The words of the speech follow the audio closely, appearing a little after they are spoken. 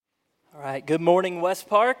All right, good morning, West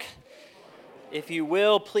Park. If you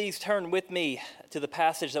will, please turn with me to the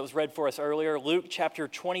passage that was read for us earlier, Luke chapter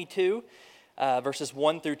 22, verses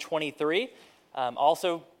 1 through 23.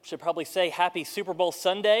 Also, should probably say happy Super Bowl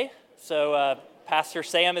Sunday. So Pastor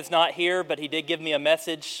Sam is not here, but he did give me a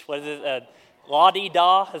message. What is it?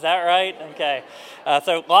 La-di-da, is that right? Okay,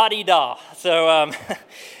 so la-di-da. So,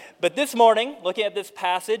 but this morning, looking at this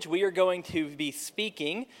passage, we are going to be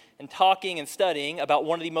speaking and talking and studying about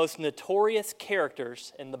one of the most notorious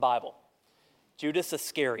characters in the Bible, Judas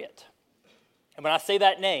Iscariot. And when I say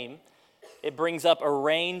that name, it brings up a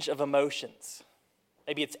range of emotions.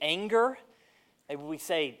 Maybe it's anger. Maybe we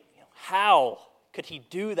say, how could he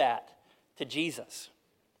do that to Jesus?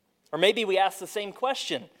 Or maybe we ask the same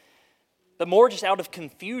question, but more just out of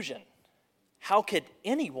confusion. How could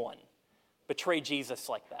anyone betray Jesus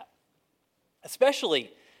like that?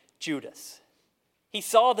 Especially Judas. He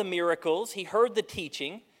saw the miracles, he heard the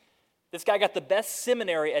teaching. This guy got the best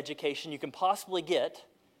seminary education you can possibly get.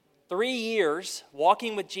 3 years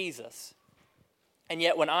walking with Jesus. And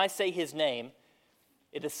yet when I say his name,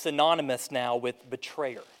 it is synonymous now with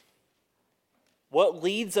betrayer. What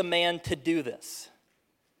leads a man to do this?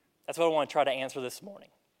 That's what I want to try to answer this morning.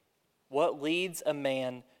 What leads a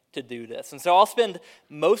man to do this? And so I'll spend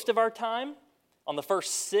most of our time on the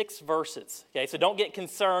first 6 verses. Okay, so don't get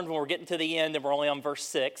concerned when we're getting to the end and we're only on verse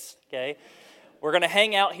 6. Okay, we're going to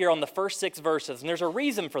hang out here on the first 6 verses, and there's a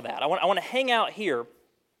reason for that. I want to hang out here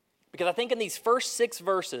because I think in these first 6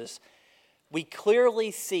 verses, we clearly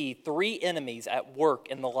see 3 enemies at work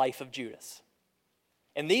in the life of Judas.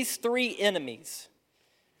 And these 3 enemies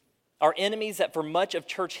are enemies that for much of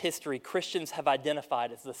church history, Christians have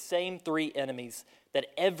identified as the same 3 enemies that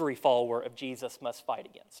every follower of Jesus must fight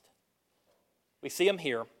against. We see them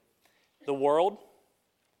here: the world,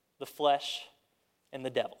 the flesh, and the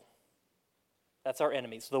devil. That's our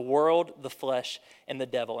enemies: the world, the flesh, and the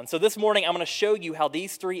devil. And so this morning, I'm going to show you how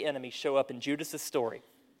these 3 enemies show up in Judas' story.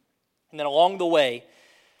 And then along the way,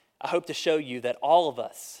 I hope to show you that all of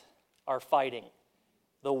us are fighting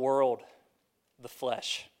the world, the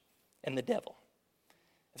flesh, and the devil.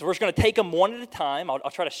 So we're just going to take them one at a time. I'll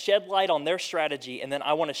try to shed light on their strategy, and then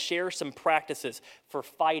I want to share some practices for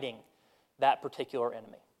fighting that particular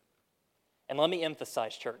enemy. And let me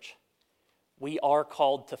emphasize, church, we are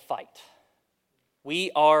called to fight. We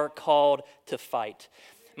are called to fight.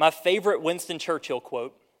 My favorite Winston Churchill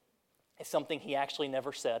quote is something he actually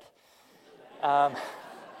never said.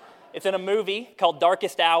 It's in a movie called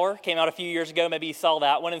Darkest Hour. Came out a few years ago. Maybe you saw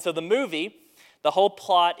that one. And so the movie, the whole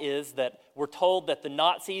plot is that we're told that the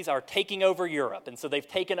Nazis are taking over Europe. And so they've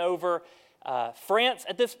taken over France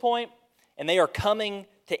at this point, and they are coming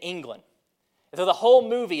to England. And so the whole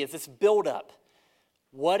movie is this build-up.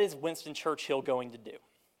 What is Winston Churchill going to do?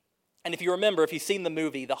 And if you remember, if you've seen the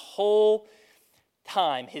movie, the whole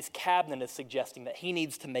time his cabinet is suggesting that he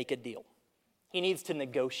needs to make a deal. He needs to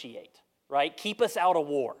negotiate, right? Keep us out of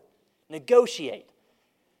war. Negotiate.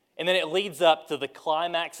 And then it leads up to the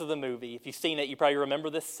climax of the movie. If you've seen it, you probably remember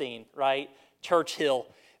this scene, right? Churchill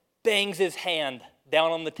bangs his hand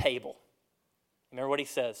down on the table. Remember what he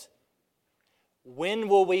says? When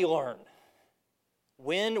will we learn?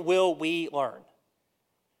 When will we learn?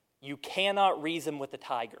 You cannot reason with a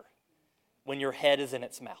tiger when your head is in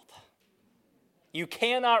its mouth. You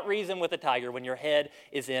cannot reason with a tiger when your head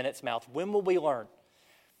is in its mouth. When will we learn?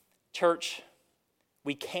 Church,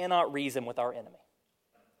 we cannot reason with our enemy.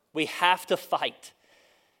 We have to fight.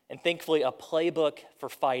 And thankfully, a playbook for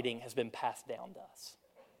fighting has been passed down to us.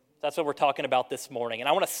 That's what we're talking about this morning. And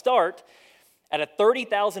I want to start at a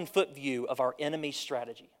 30,000-foot view of our enemy's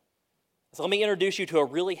strategy. So let me introduce you to a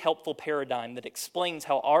really helpful paradigm that explains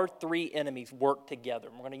how our 3 enemies work together.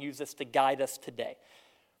 And we're going to use this to guide us today.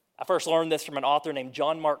 I first learned this from an author named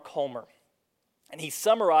John Mark Comer. And he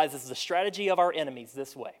summarizes the strategy of our enemies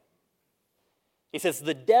this way. He says,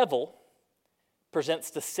 the devil presents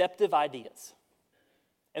deceptive ideas.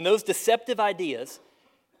 And those deceptive ideas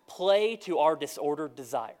play to our disordered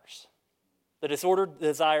desires, the disordered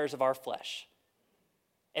desires of our flesh.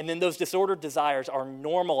 And then those disordered desires are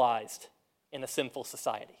normalized in a sinful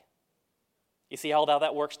society. You see how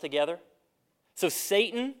that works together? So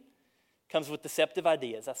Satan comes with deceptive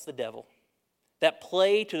ideas, that's the devil, that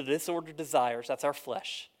play to the disordered desires, that's our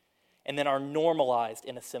flesh, and then are normalized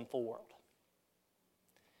in a sinful world.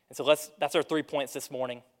 And so that's our 3 points this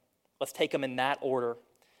morning. Let's take them in that order,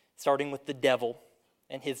 starting with the devil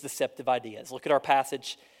and his deceptive ideas. Look at our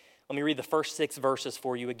passage. Let me read the first 6 verses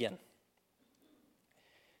for you again.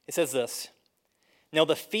 It says this: Now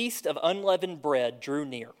the feast of unleavened bread drew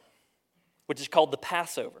near, which is called the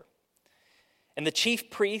Passover. And the chief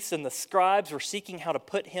priests and the scribes were seeking how to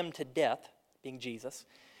put him to death, being Jesus,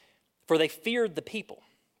 for they feared the people.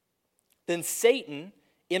 Then Satan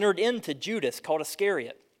entered into Judas, called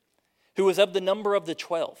Iscariot, who was of the number of the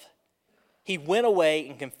 12. He went away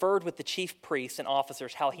and conferred with the chief priests and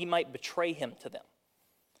officers how he might betray him to them.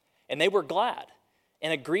 And they were glad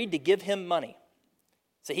and agreed to give him money.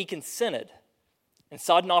 So he consented and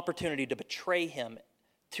sought an opportunity to betray him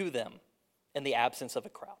to them in the absence of a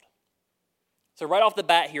crowd. So right off the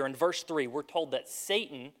bat here in verse 3, we're told that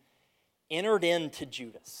Satan entered into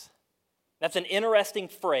Judas. That's an interesting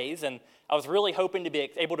phrase, and I was really hoping to be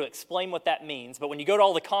able to explain what that means. But when you go to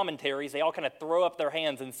all the commentaries, they all kind of throw up their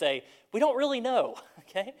hands and say, we don't really know,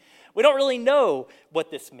 okay? We don't really know what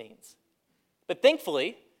this means. But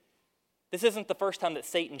thankfully, this isn't the first time that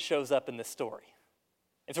Satan shows up in this story.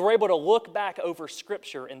 And so we're able to look back over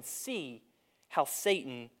Scripture and see how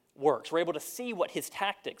Satan works. We're able to see what his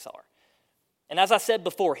tactics are. And as I said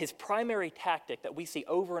before, his primary tactic that we see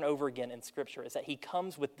over and over again in Scripture is that he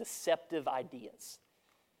comes with deceptive ideas.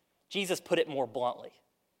 Jesus put it more bluntly.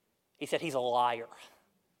 He said he's a liar.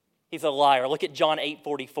 He's a liar. Look at John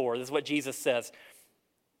 8:44. This is what Jesus says.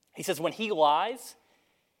 He says, when he lies,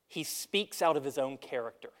 he speaks out of his own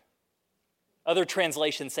character. Other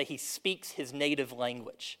translations say he speaks his native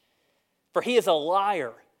language. For he is a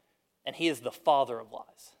liar, and he is the father of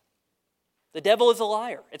lies. The devil is a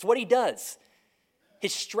liar. It's what he does.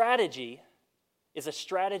 His strategy is a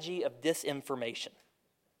strategy of disinformation.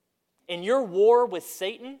 In your war with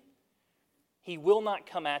Satan, he will not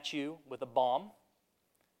come at you with a bomb.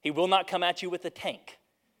 He will not come at you with a tank.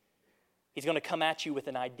 He's going to come at you with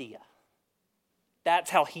an idea. That's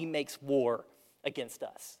how he makes war against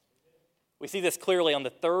us. We see this clearly on the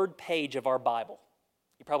 3rd page of our Bible.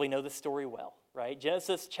 You probably know this story well, right?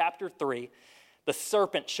 Genesis chapter 3, the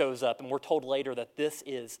serpent shows up, and we're told later that this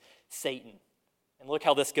is Satan. And look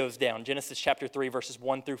how this goes down. Genesis chapter 3, verses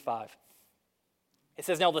 1 through 5. It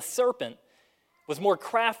says, now the serpent was more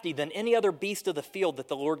crafty than any other beast of the field that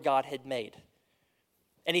the Lord God had made.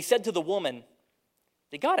 And he said to the woman,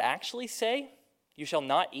 did God actually say, you shall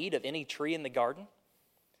not eat of any tree in the garden?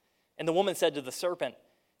 And the woman said to the serpent,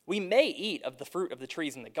 we may eat of the fruit of the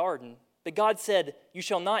trees in the garden, but God said, you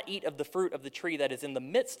shall not eat of the fruit of the tree that is in the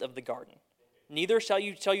midst of the garden. Neither shall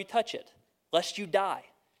you touch it, lest you die.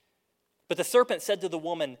 But the serpent said to the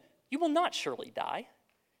woman, you will not surely die.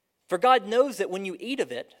 For God knows that when you eat of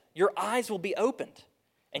it, your eyes will be opened,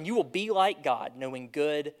 and you will be like God, knowing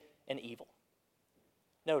good and evil.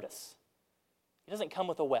 Notice, he doesn't come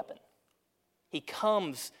with a weapon. He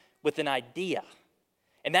comes with an idea.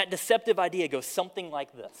 And that deceptive idea goes something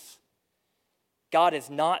like this. God is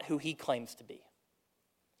not who he claims to be.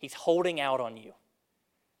 He's holding out on you,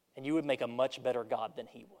 and you would make a much better God than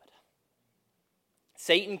he would.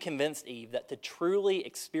 Satan convinced Eve that to truly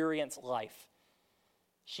experience life,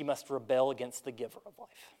 she must rebel against the giver of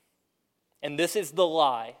life. And this is the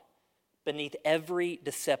lie beneath every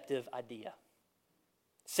deceptive idea.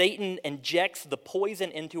 Satan injects the poison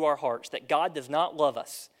into our hearts that God does not love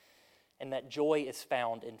us and that joy is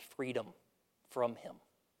found in freedom from him.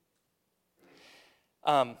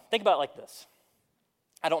 Think about it like this.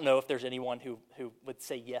 I don't know if there's anyone who would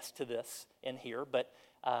say yes to this in here, but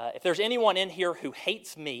if there's anyone in here who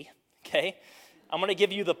hates me, okay, I'm going to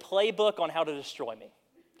give you the playbook on how to destroy me.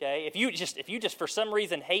 Okay, if you just for some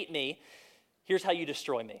reason hate me, here's how you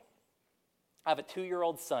destroy me. I have a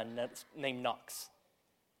 2-year-old son named Knox.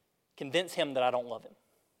 Convince him that I don't love him.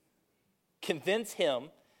 Convince him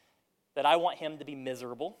that I want him to be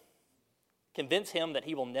miserable. Convince him that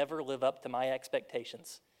he will never live up to my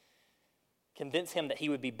expectations. Convince him that he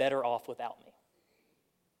would be better off without me.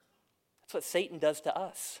 That's what Satan does to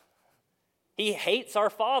us. He hates our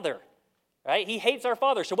Father, right? He hates our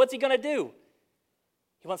Father. So what's he going to do?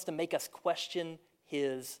 He wants to make us question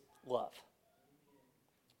his love.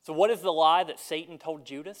 So what is the lie that Satan told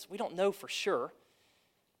Judas? We don't know for sure.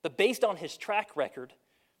 But based on his track record,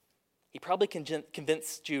 he probably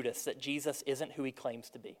convinced Judas that Jesus isn't who he claims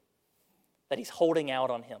to be, that he's holding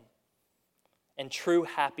out on him, and true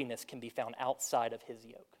happiness can be found outside of his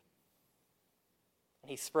yoke. And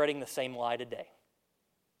he's spreading the same lie today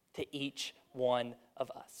to each one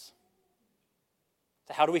of us.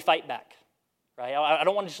 So how do we fight back? Right? I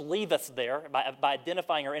don't want to just leave us there by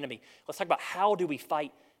identifying our enemy. Let's talk about how do we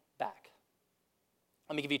fight back.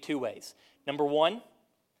 Let me give you 2 ways. Number 1,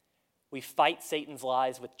 we fight Satan's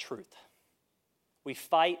lies with truth. We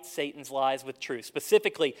fight Satan's lies with truth.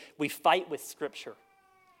 Specifically, we fight with Scripture,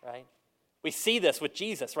 right? We see this with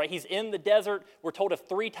Jesus, right? He's in the desert. We're told of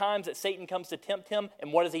 3 times that Satan comes to tempt him,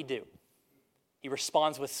 and what does he do? He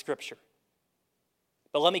responds with Scripture.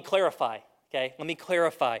 But let me clarify, Okay, let me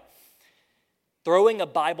clarify. Throwing a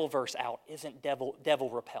Bible verse out isn't devil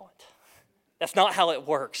repellent. That's not how it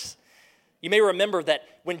works. You may remember that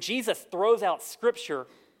when Jesus throws out Scripture,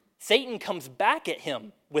 Satan comes back at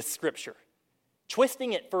him with Scripture,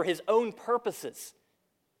 twisting it for his own purposes.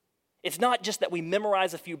 It's not just that we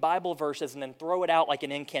memorize a few Bible verses and then throw it out like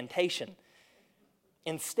an incantation.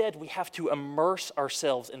 Instead, we have to immerse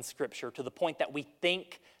ourselves in Scripture to the point that we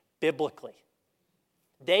think biblically.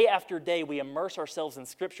 Day after day, we immerse ourselves in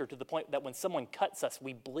Scripture to the point that when someone cuts us,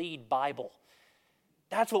 we bleed Bible.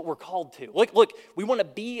 That's what we're called to. Look, we want to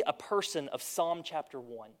be a person of Psalm chapter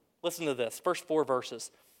 1. Listen to this, first 4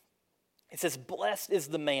 verses. It says, "Blessed is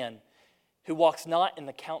the man who walks not in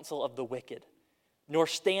the counsel of the wicked, nor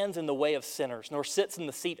stands in the way of sinners, nor sits in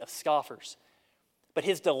the seat of scoffers. But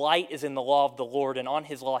his delight is in the law of the Lord, and on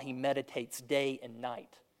his law he meditates day and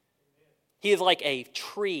night. He is like a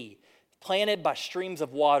tree planted by streams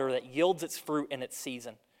of water that yields its fruit in its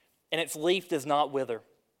season, and its leaf does not wither.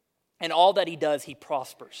 And all that he does, he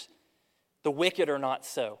prospers. The wicked are not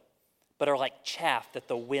so, but are like chaff that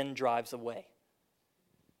the wind drives away."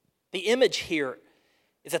 The image here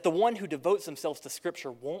is that the one who devotes themselves to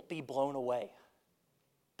Scripture won't be blown away.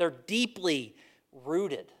 They're deeply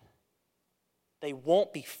rooted. They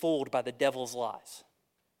won't be fooled by the devil's lies.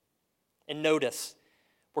 And notice,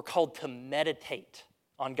 we're called to meditate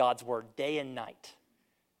on God's word day and night.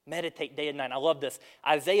 Meditate day and night. I love this.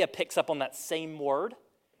 Isaiah picks up on that same word,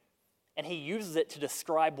 and he uses it to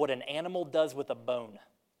describe what an animal does with a bone.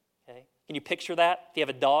 Okay? Can you picture that? If you have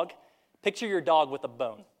a dog, picture your dog with a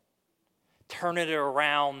bone. Turning it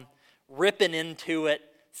around, ripping into it,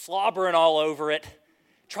 slobbering all over it,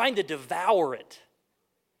 trying to devour it.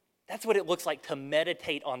 That's what it looks like to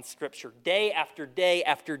meditate on Scripture. Day after day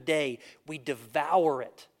after day, we devour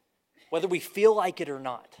it, whether we feel like it or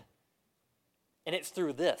not. And it's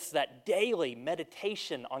through this, that daily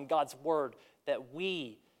meditation on God's word, that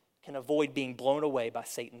we can avoid being blown away by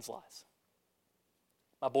Satan's lies.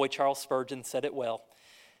 My boy Charles Spurgeon said it well.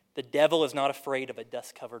 The devil is not afraid of a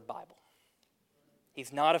dust-covered Bible.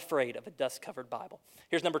 He's not afraid of a dust-covered Bible.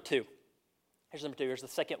 Here's number 2. Here's the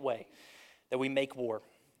second way that we make war.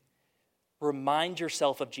 Remind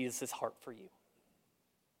yourself of Jesus' heart for you.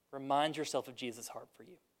 Remind yourself of Jesus' heart for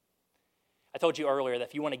you. I told you earlier that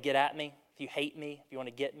if you want to get at me, if you hate me, if you want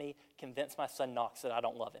to get me, convince my son Knox that I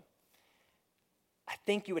don't love him. I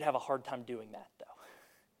think you would have a hard time doing that, though.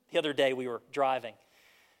 The other day we were driving,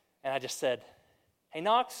 and I just said, "Hey,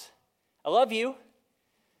 Knox, I love you."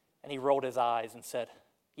 And he rolled his eyes and said,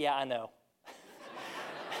 "Yeah, I know."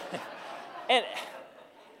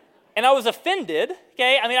 And I was offended,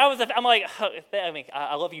 okay? I'm like,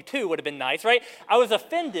 I love you too would have been nice, right? I was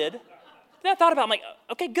offended. Then I thought about it, I'm like,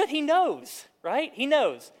 okay, good, he knows, right? He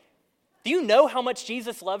knows. Do you know how much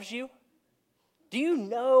Jesus loves you? Do you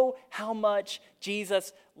know how much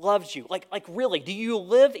Jesus loves you? Like really, do you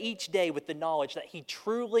live each day with the knowledge that he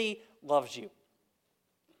truly loves you?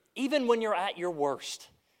 Even when you're at your worst.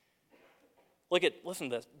 Listen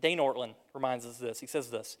to this. Dane Ortland reminds us of this. He says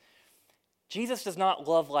this: Jesus does not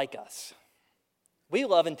love like us. We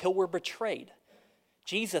love until we're betrayed.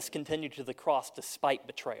 Jesus continued to the cross despite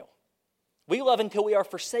betrayal. We love until we are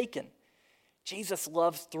forsaken. Jesus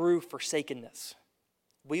loves through forsakenness.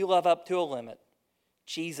 We love up to a limit.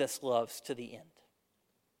 Jesus loves to the end.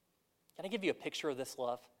 Can I give you a picture of this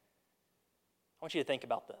love? I want you to think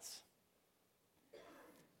about this.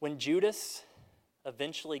 When Judas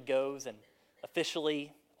eventually goes and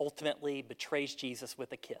officially, ultimately betrays Jesus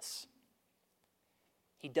with a kiss,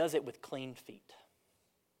 he does it with clean feet.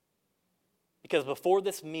 Because before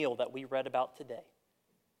this meal that we read about today,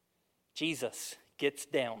 Jesus gets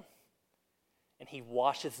down and he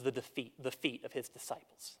washes the feet of his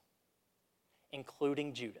disciples,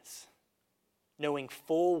 including Judas, knowing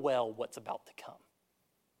full well what's about to come.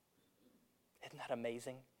 Isn't that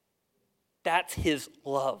amazing? That's his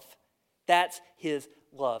love. That's his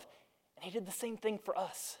love. And he did the same thing for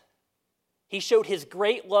us. He showed his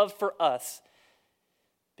great love for us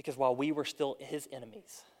because while we were still his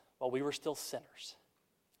enemies, while we were still sinners,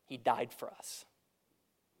 he died for us.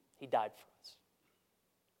 He died for us.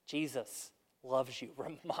 Jesus loves you.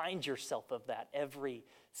 Remind yourself of that every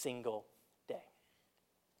single day.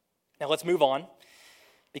 Now let's move on,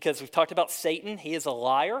 because we've talked about Satan. He is a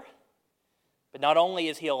liar, but not only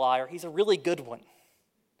is he a liar, he's a really good one.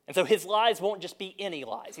 And so his lies won't just be any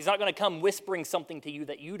lies. He's not going to come whispering something to you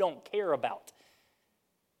that you don't care about.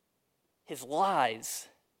 His lies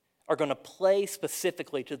are going to play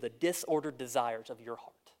specifically to the disordered desires of your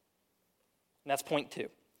heart. And that's point 2.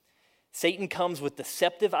 Satan comes with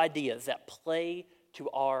deceptive ideas that play to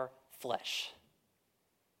our flesh.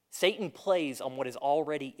 Satan plays on what is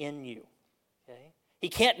already in you. Okay? He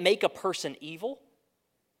can't make a person evil,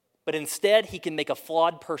 but instead he can make a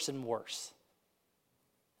flawed person worse.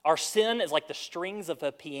 Our sin is like the strings of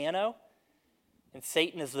a piano, and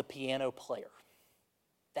Satan is the piano player.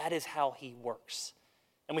 That is how he works.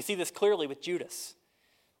 And we see this clearly with Judas.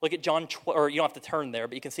 Look at John 12, or you don't have to turn there,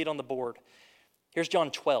 but you can see it on the board. Here's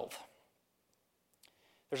John 12.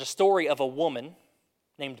 There's a story of a woman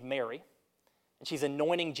named Mary, and she's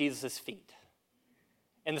anointing Jesus' feet.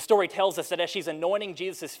 And the story tells us that as she's anointing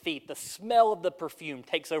Jesus' feet, the smell of the perfume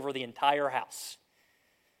takes over the entire house.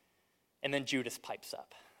 And then Judas pipes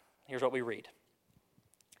up. Here's what we read.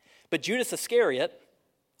 But Judas Iscariot,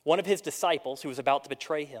 one of his disciples who was about to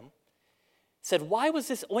betray him, said, "Why was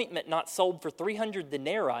this ointment not sold for 300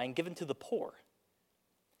 denarii and given to the poor?"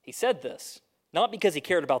 He said this, not because he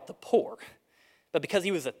cared about the poor, but because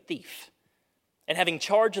he was a thief. And having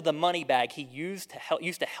charge of the money bag, he used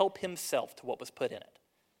to help himself to what was put in it.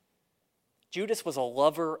 Judas was a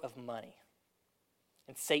lover of money,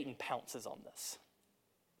 and Satan pounces on this.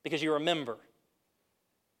 Because you remember,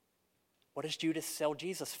 what does Judas sell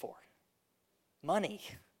Jesus for? Money,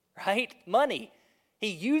 right? Money. He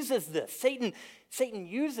uses this. Satan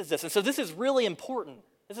uses this. And so this is really important.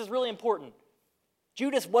 This is really important.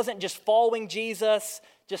 Judas wasn't just following Jesus,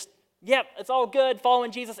 yep, it's all good,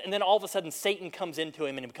 following Jesus, and then all of a sudden Satan comes into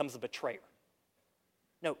him and he becomes a betrayer.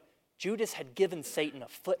 No, Judas had given Satan a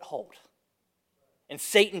foothold, and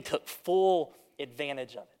Satan took full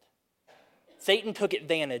advantage of it. Satan took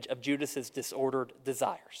advantage of Judas's disordered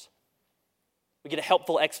desires. We get a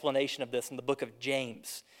helpful explanation of this in the book of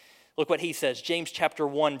James. Look what he says, James chapter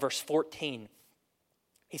 1, verse 14.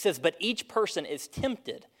 He says, "But each person is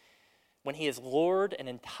tempted when he is lured and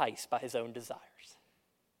enticed by his own desires."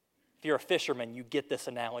 If you're a fisherman, you get this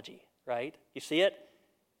analogy, right? You see it?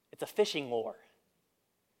 It's a fishing lure.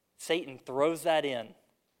 Satan throws that in,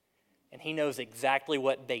 and he knows exactly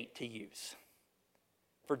what bait to use.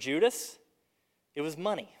 For Judas, it was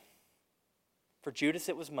money. For Judas,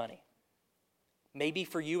 it was money. Maybe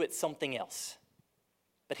for you, it's something else.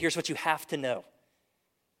 But here's what you have to know.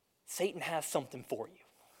 Satan has something for you.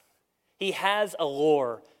 He has a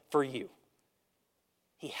lure for you.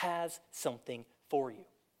 He has something for you.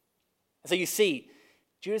 And so you see,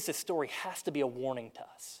 Judas' story has to be a warning to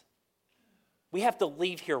us. We have to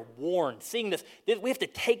leave here warned. Seeing this, we have to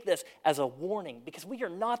take this as a warning because we are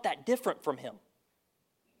not that different from him.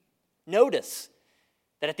 Notice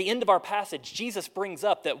that at the end of our passage, Jesus brings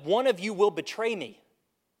up that one of you will betray me.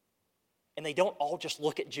 And they don't all just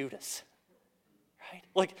look at Judas. Right?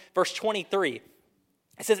 Look, verse 23.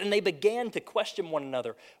 It says, "And they began to question one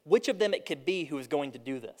another, which of them it could be who is going to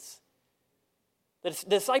do this." The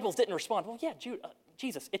disciples didn't respond, "Well, yeah,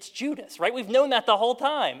 Jesus, it's Judas, right? We've known that the whole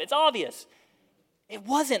time. It's obvious." It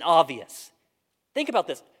wasn't obvious. Think about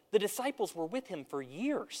this. The disciples were with him for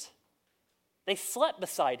years. They slept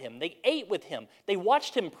beside him. They ate with him. They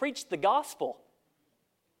watched him preach the gospel.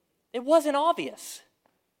 It wasn't obvious.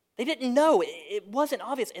 They didn't know. It wasn't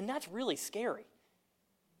obvious, and that's really scary.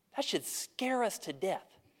 That should scare us to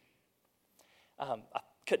death. I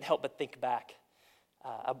couldn't help but think back.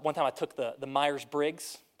 One time I took the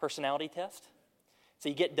Myers-Briggs personality test. So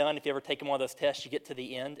you get done, if you ever taken one of those tests, you get to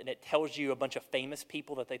the end, and it tells you a bunch of famous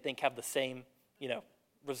people that they think have the same,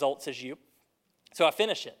 results as you. So I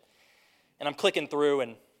finish it, and I'm clicking through,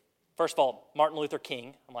 and first of all, Martin Luther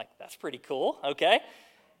King. I'm like, that's pretty cool, okay.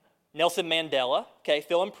 Nelson Mandela, okay,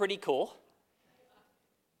 feeling pretty cool.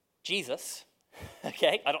 Jesus,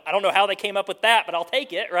 okay. I don't know how they came up with that, but I'll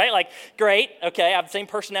take it, right? Like, great, okay, I have the same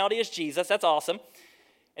personality as Jesus. That's awesome.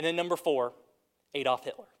 And then number 4, Adolf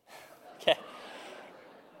Hitler, okay.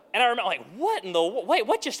 And I remember, like,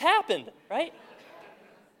 what just happened, right?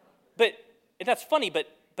 And that's funny, but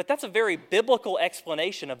that's a very biblical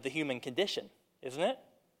explanation of the human condition, isn't it?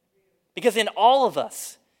 Because in all of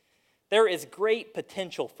us, there is great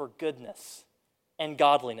potential for goodness and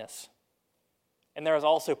godliness. And there is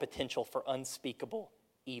also potential for unspeakable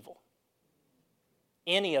evil.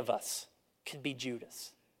 Any of us could be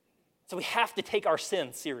Judas. So we have to take our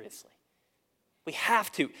sin seriously. We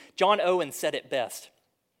have to. John Owen said it best.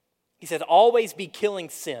 He said, "Always be killing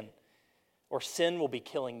sin, or sin will be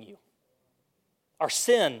killing you." Our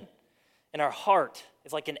sin in our heart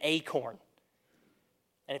is like an acorn.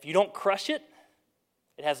 And if you don't crush it,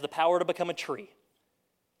 it has the power to become a tree,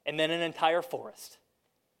 and then an entire forest.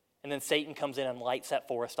 And then Satan comes in and lights that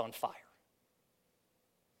forest on fire.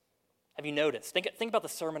 Have you noticed? Think about the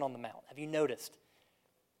Sermon on the Mount. Have you noticed?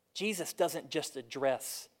 Jesus doesn't just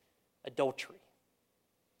address adultery.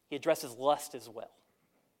 He addresses lust as well.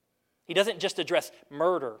 He doesn't just address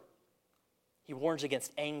murder. He warns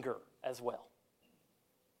against anger as well.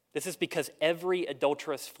 This is because every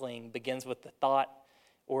adulterous fling begins with a thought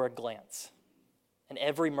or a glance, and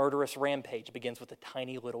every murderous rampage begins with a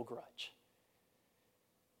tiny little grudge.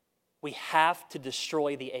 We have to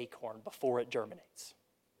destroy the acorn before it germinates.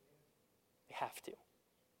 We have to.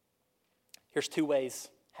 Here's two ways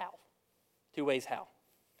how. Two ways how.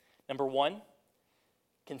 Number one,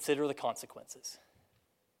 consider the consequences.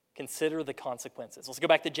 Consider the consequences. Let's go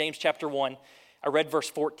back to James chapter 1. I read verse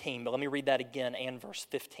 14, but let me read that again and verse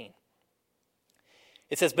 15.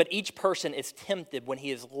 It says, "But each person is tempted when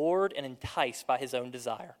he is lured and enticed by his own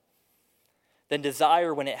desire. Then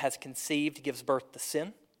desire, when it has conceived, gives birth to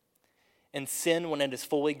sin. And sin, when it is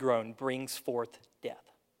fully grown, brings forth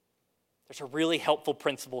death." There's a really helpful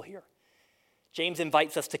principle here. James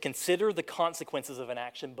invites us to consider the consequences of an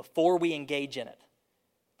action before we engage in it.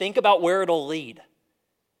 Think about where it'll lead,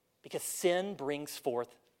 because sin brings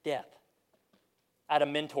forth death. I had a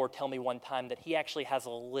mentor tell me one time that he actually has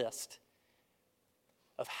a list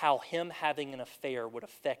of how him having an affair would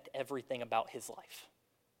affect everything about his life.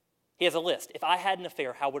 He has a list. If I had an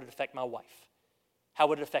affair, how would it affect my wife? How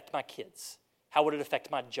would it affect my kids? How would it affect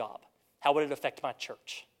my job? How would it affect my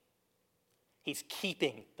church? He's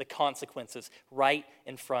keeping the consequences right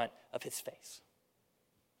in front of his face.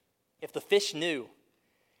 If the fish knew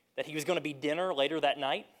that he was going to be dinner later that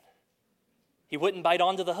night, he wouldn't bite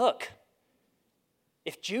onto the hook.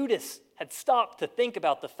 If Judas had stopped to think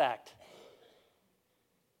about the fact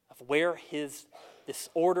of where his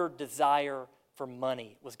disordered desire for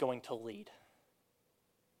money was going to lead,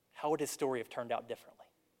 how would his story have turned out differently?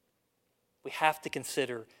 We have to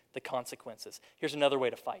consider the consequences. Here's another way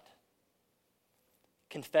to fight.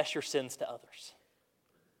 Confess your sins to others.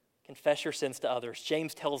 Confess your sins to others.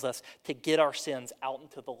 James tells us to get our sins out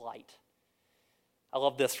into the light. I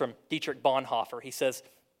love this from Dietrich Bonhoeffer. He says,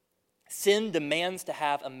 "Sin demands to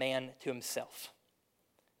have a man to himself.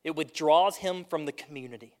 It withdraws him from the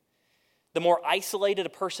community. The more isolated a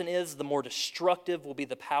person is, the more destructive will be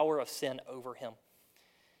the power of sin over him.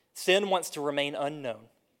 Sin wants to remain unknown.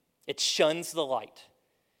 It shuns the light.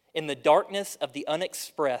 In the darkness of the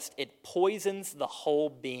unexpressed, it poisons the whole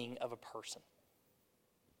being of a person."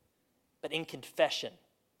 But in confession,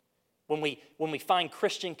 when we find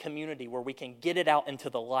Christian community where we can get it out into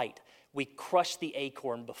the light, we crush the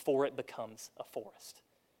acorn before it becomes a forest.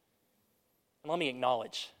 And let me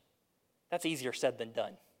acknowledge, that's easier said than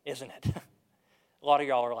done, isn't it? A lot of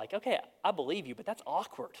y'all are like, okay, I believe you, but that's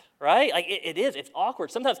awkward, right? Like it is, it's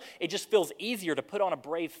awkward. Sometimes it just feels easier to put on a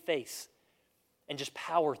brave face and just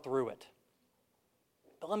power through it.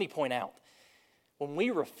 But let me point out, when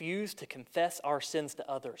we refuse to confess our sins to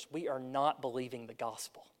others, we are not believing the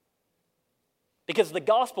gospel. Because the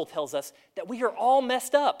gospel tells us that we are all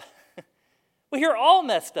messed up. We are all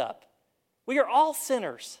messed up. We are all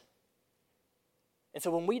sinners. And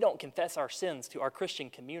so when we don't confess our sins to our Christian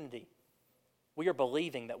community, we are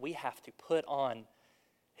believing that we have to put on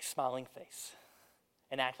a smiling face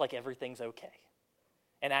and act like everything's okay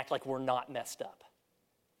and act like we're not messed up.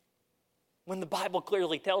 When the Bible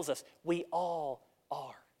clearly tells us we all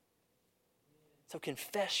are. So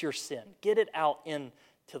confess your sin. Get it out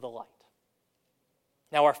into the light.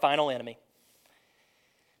 Now our final enemy.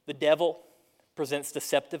 The devil presents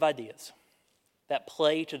deceptive ideas that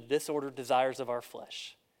play to the disordered desires of our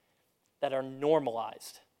flesh that are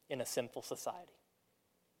normalized in a sinful society.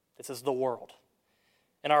 This is the world.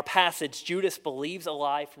 In our passage, Judas believes a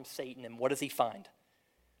lie from Satan, and what does he find?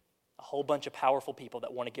 A whole bunch of powerful people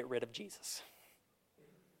that want to get rid of Jesus.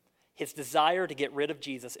 His desire to get rid of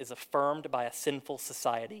Jesus is affirmed by a sinful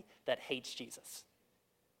society that hates Jesus.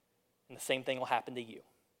 And the same thing will happen to you.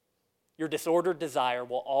 Your disordered desire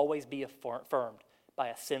will always be affirmed by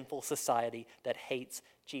a sinful society that hates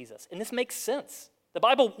Jesus. And this makes sense. The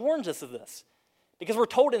Bible warns us of this because we're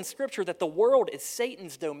told in Scripture that the world is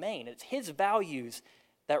Satan's domain. It's his values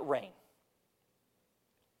that reign.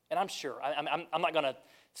 And I'm sure, I'm not going to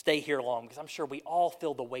stay here long because I'm sure we all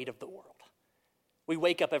feel the weight of the world. We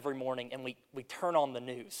wake up every morning and we turn on the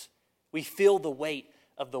news. We feel the weight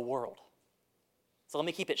of the world. So let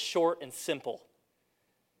me keep it short and simple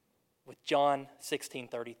with John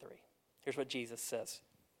 16:33. Here's what Jesus says.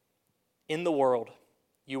 In the world,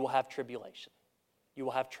 you will have tribulation. You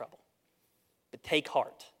will have trouble. But take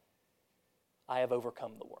heart. I have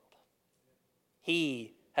overcome the world.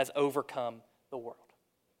 He has overcome the world.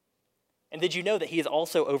 And did you know that he has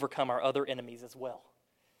also overcome our other enemies as well?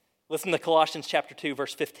 Listen to Colossians chapter 2,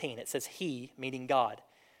 verse 15. It says, he, meaning God,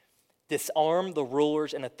 disarmed the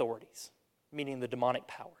rulers and authorities, meaning the demonic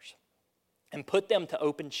powers, and put them to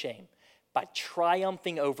open shame by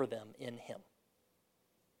triumphing over them in him.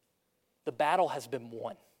 The battle has been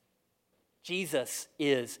won. Jesus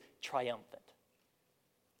is triumphant.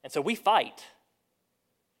 And so we fight,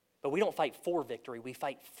 but we don't fight for victory. We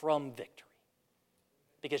fight from victory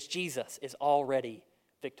because Jesus is already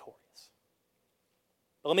victorious.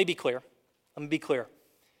 But let me be clear.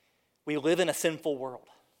 We live in a sinful world.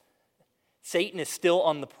 Satan is still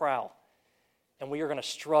on the prowl, and we are going to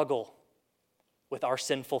struggle with our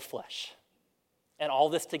sinful flesh. And all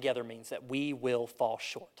this together means that we will fall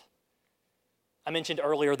short. I mentioned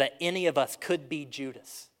earlier that any of us could be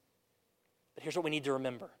Judas. But here's what we need to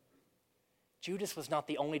remember. Judas was not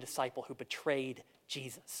the only disciple who betrayed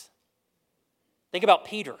Jesus. Think about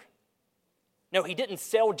Peter. No, he didn't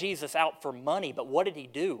sell Jesus out for money, but what did he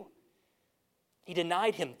do? He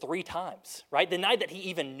denied him 3 times, right? Denied that he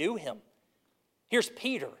even knew him. Here's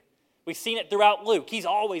Peter. We've seen it throughout Luke. He's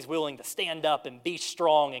always willing to stand up and be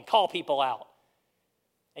strong and call people out.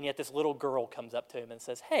 And yet this little girl comes up to him and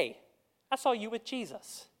says, "Hey, I saw you with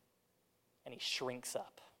Jesus." And he shrinks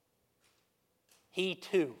up. He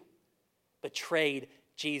too betrayed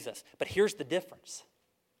Jesus. But here's the difference.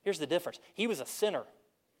 He was a sinner.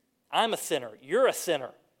 I'm a sinner. You're a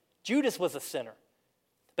sinner. Judas was a sinner.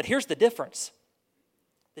 But here's the difference.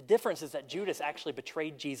 The difference is that Judas actually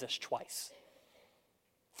betrayed Jesus twice.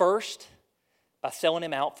 First, by selling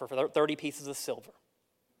him out for 30 pieces of silver.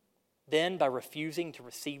 Then by refusing to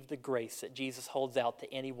receive the grace that Jesus holds out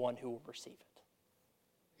to anyone who will receive it.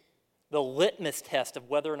 The litmus test of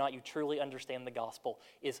whether or not you truly understand the gospel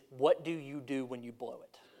is, what do you do when you blow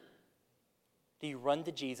it? Do you run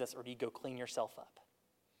to Jesus or do you go clean yourself up?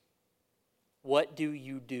 What do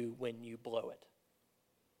you do when you blow it?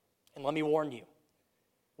 And let me warn you,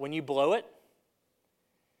 when you blow it,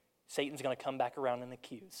 Satan's going to come back around and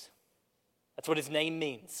accuse. That's what his name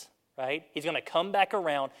means, right? He's going to come back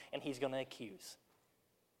around and he's going to accuse.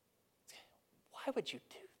 Why would you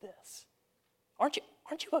do this? Aren't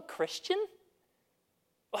you a Christian?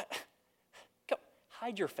 What? Go,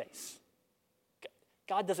 hide your face.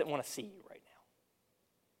 God doesn't want to see you right now.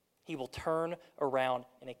 He will turn around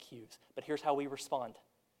and accuse. But here's how we respond.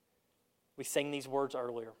 We sang these words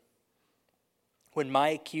earlier. When my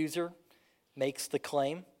accuser makes the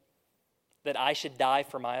claim that I should die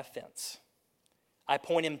for my offense, I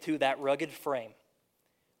point him to that rugged frame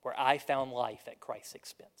where I found life at Christ's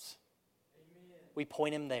expense. Amen. We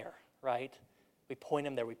point him there, right? We point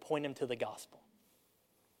him there. We point him to the gospel.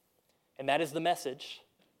 And that is the message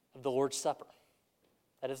of the Lord's Supper.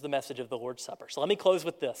 That is the message of the Lord's Supper. So let me close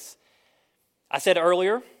with this. I said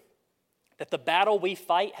earlier that the battle we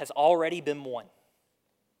fight has already been won.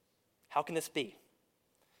 How can this be?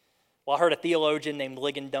 Well, I heard a theologian named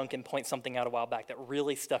Ligon Duncan point something out a while back that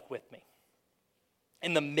really stuck with me.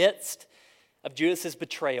 In the midst of Judas'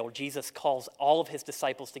 betrayal, Jesus calls all of his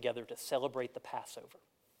disciples together to celebrate the Passover.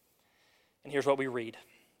 And here's what we read,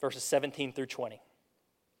 verses 17 through 20.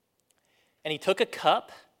 And he took a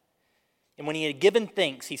cup, and when he had given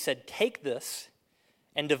thanks, he said, "Take this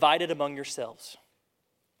and divide it among yourselves.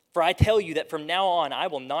 For I tell you that from now on I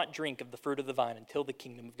will not drink of the fruit of the vine until the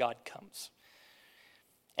kingdom of God comes."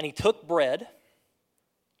 And he took bread,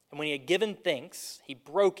 and when he had given thanks, he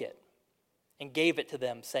broke it and gave it to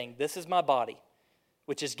them, saying, "This is my body,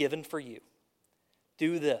 which is given for you.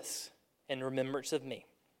 Do this in remembrance of me."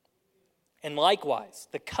 And likewise,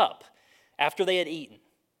 the cup, after they had eaten,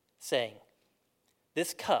 saying,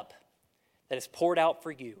 "This cup that is poured out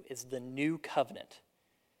for you is the new covenant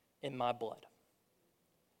in my blood."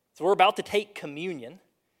 So we're about to take communion,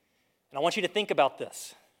 and I want you to think about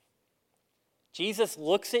this. Jesus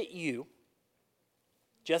looks at you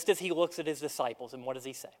just as he looks at his disciples, and what does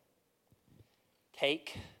he say?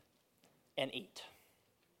 Take and eat.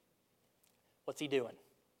 What's he doing?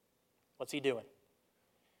 What's he doing?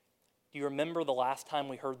 Do you remember the last time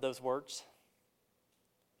we heard those words?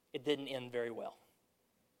 It didn't end very well.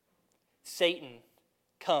 Satan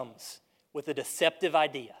comes with a deceptive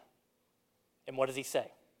idea. And what does he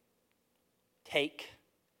say? Take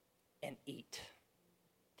and eat.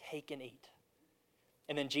 Take and eat.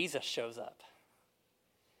 And then Jesus shows up.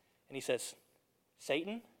 And he says,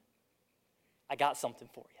 "Satan, I got something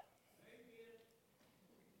for you.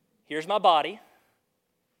 Here's my body.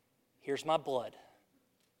 Here's my blood.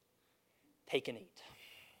 Take and eat."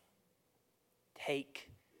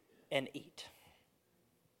 Take and eat.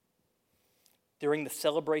 During the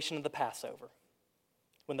celebration of the Passover,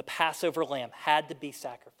 when the Passover lamb had to be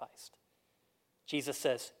sacrificed, Jesus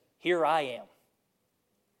says, "Here I am,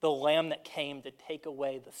 the lamb that came to take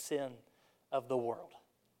away the sin of the world.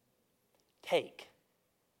 Take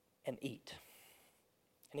and eat."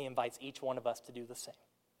 And he invites each one of us to do the same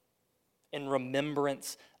in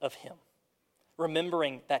remembrance of him.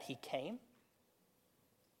 remembering that he came,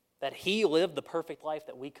 that he lived the perfect life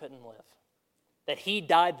that we couldn't live, that he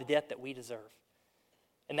died the death that we deserve,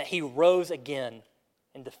 and that he rose again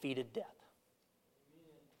and defeated death.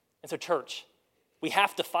 And so, church, we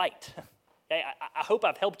have to fight. Okay? I hope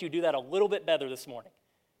I've helped you do that a little bit better this morning.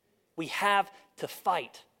 We have to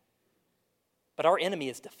fight. But our enemy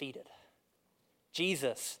is defeated.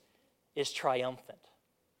 Jesus is triumphant.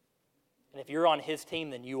 And if you're on his team,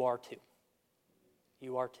 then you are too.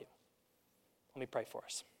 You are too. Let me pray for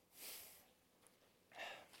us.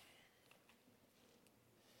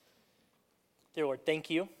 Dear Lord, thank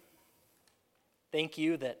you. Thank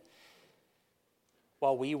you that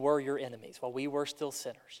while we were your enemies, while we were still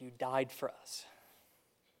sinners, you died for us.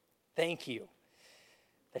 Thank you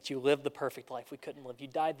that you lived the perfect life we couldn't live. You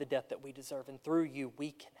died the death that we deserve, and through you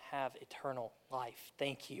we can have eternal life.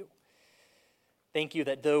 Thank you. Thank you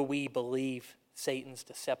that though we believe Satan's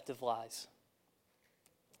deceptive lies,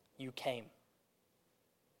 you came.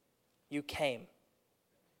 You came.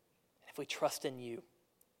 And if we trust in you,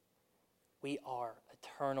 we are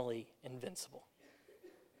eternally invincible.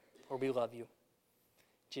 Lord, we love you. In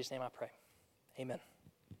Jesus' name I pray. Amen.